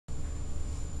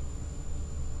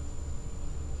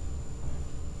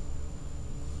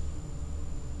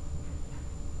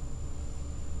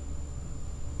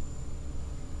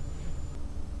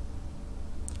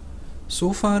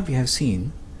So far we have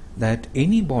seen that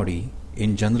any body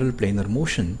in general planar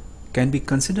motion can be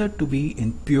considered to be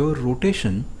in pure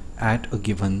rotation at a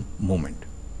given moment.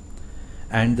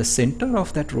 And the center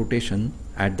of that rotation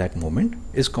at that moment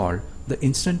is called the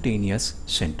instantaneous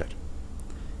center.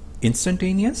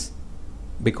 Instantaneous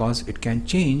because it can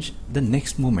change the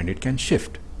next moment, it can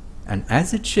shift. And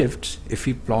as it shifts, if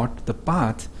we plot the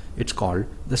path, it's called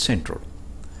the centroid.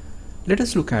 Let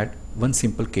us look at one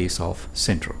simple case of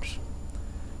centroids.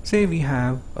 Say we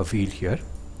have a wheel here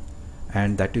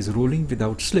and that is rolling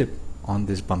without slip on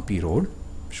this bumpy road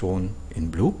shown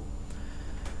in blue,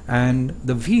 and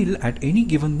the wheel at any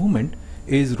given moment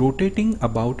is rotating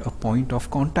about a point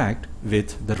of contact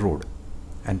with the road,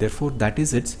 and therefore that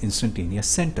is its instantaneous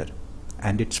center,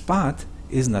 and its path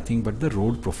is nothing but the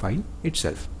road profile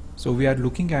itself. So we are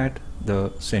looking at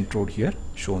the centroid here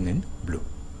shown in blue.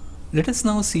 Let us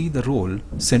now see the role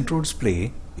centroids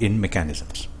play in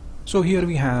mechanisms. So here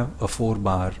we have a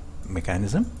 4-bar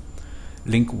mechanism.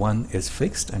 Link 1 is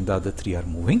fixed and the other 3 are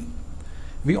moving.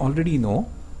 We already know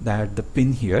that the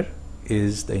pin here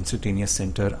is the instantaneous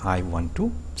center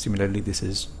I12. Similarly, this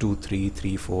is 2, 3,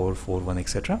 3, 4, 4, 1,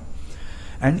 etc.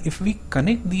 And if we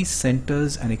connect these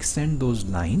centers and extend those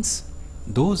lines,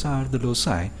 those are the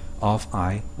loci of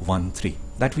I13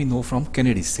 that we know from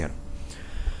Kennedy's theorem.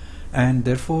 And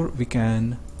therefore we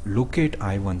can locate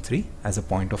I13 as a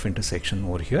point of intersection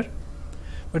over here,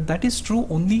 but that is true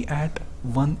only at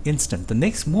one instant. The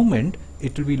next moment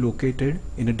it will be located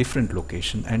in a different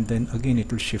location, and then again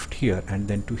it will shift here and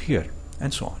then to here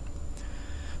and so on.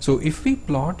 So if we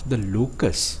plot the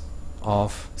locus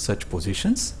of such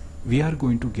positions, we are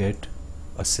going to get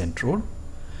a centroid,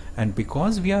 and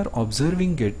because we are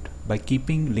observing it by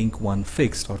keeping link 1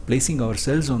 fixed or placing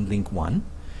ourselves on link 1,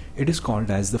 it is called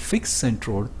as the fixed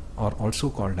centroid, or also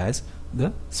called as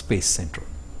the space centroid.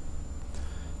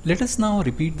 Let us now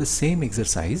repeat the same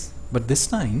exercise, but this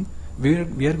time we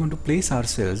are going to place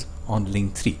ourselves on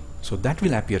link 3. So that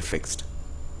will appear fixed,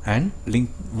 and link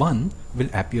 1 will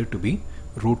appear to be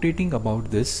rotating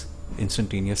about this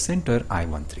instantaneous center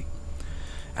I13,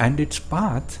 and its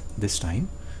path this time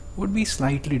would be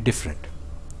slightly different.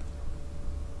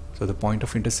 So the point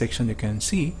of intersection, you can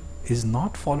see, is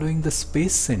not following the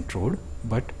space centroid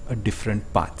but a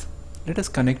different path. Let us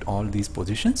connect all these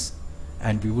positions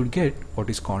and we would get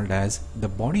what is called as the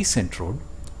body centroid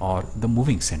or the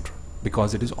moving centroid,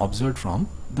 because it is observed from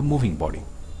the moving body.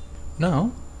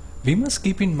 Now we must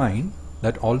keep in mind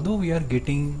that although we are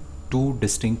getting two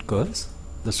distinct curves,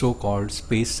 the so-called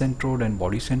space centroid and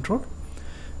body centroid,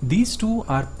 these two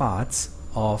are paths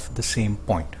of the same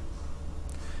point,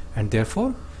 and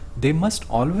therefore they must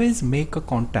always make a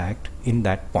contact in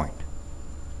that point.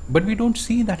 But we don't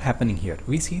see that happening here.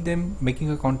 We see them making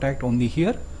a contact only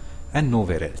here and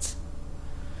nowhere else.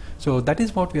 So that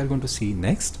is what we are going to see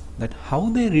next, that how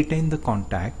they retain the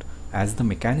contact as the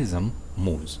mechanism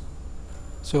moves.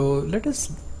 So let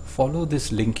us follow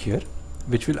this link here,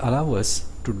 which will allow us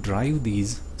to drive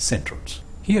these centroids.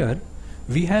 Here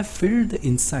we have filled the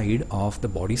inside of the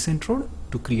body centroid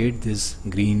to create this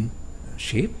green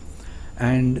shape,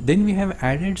 and then we have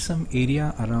added some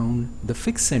area around the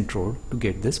fixed centroid to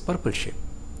get this purple shape.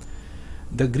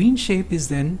 The green shape is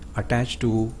then attached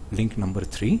to link number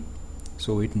 3,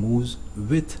 so it moves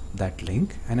with that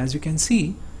link, and as you can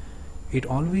see, it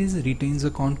always retains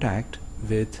a contact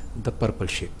with the purple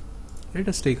shape. Let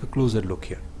us take a closer look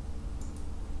here.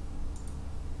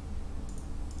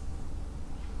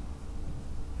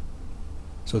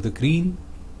 So the green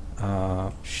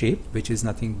shape, which is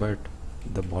nothing but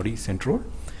the body centroid,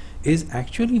 is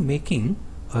actually making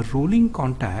a rolling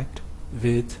contact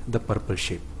with the purple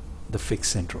shape, the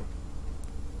fixed centroid.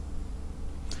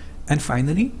 And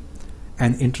finally,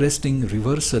 an interesting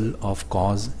reversal of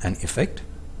cause and effect.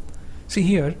 See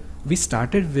here, we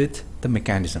started with the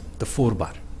mechanism, the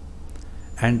 4-bar,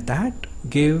 and that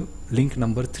gave link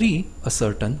number 3 a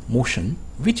certain motion,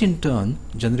 which in turn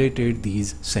generated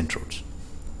these centroids.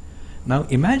 Now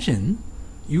imagine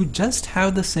you just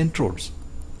have the centroids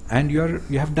and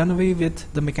you have done away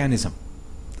with the mechanism,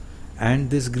 and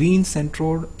this green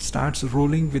centroid starts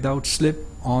rolling without slip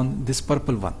on this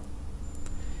purple one.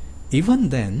 Even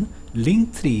then,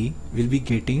 link 3 will be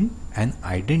getting an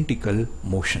identical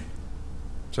motion.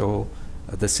 So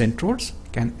the centroids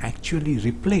can actually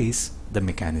replace the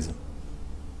mechanism.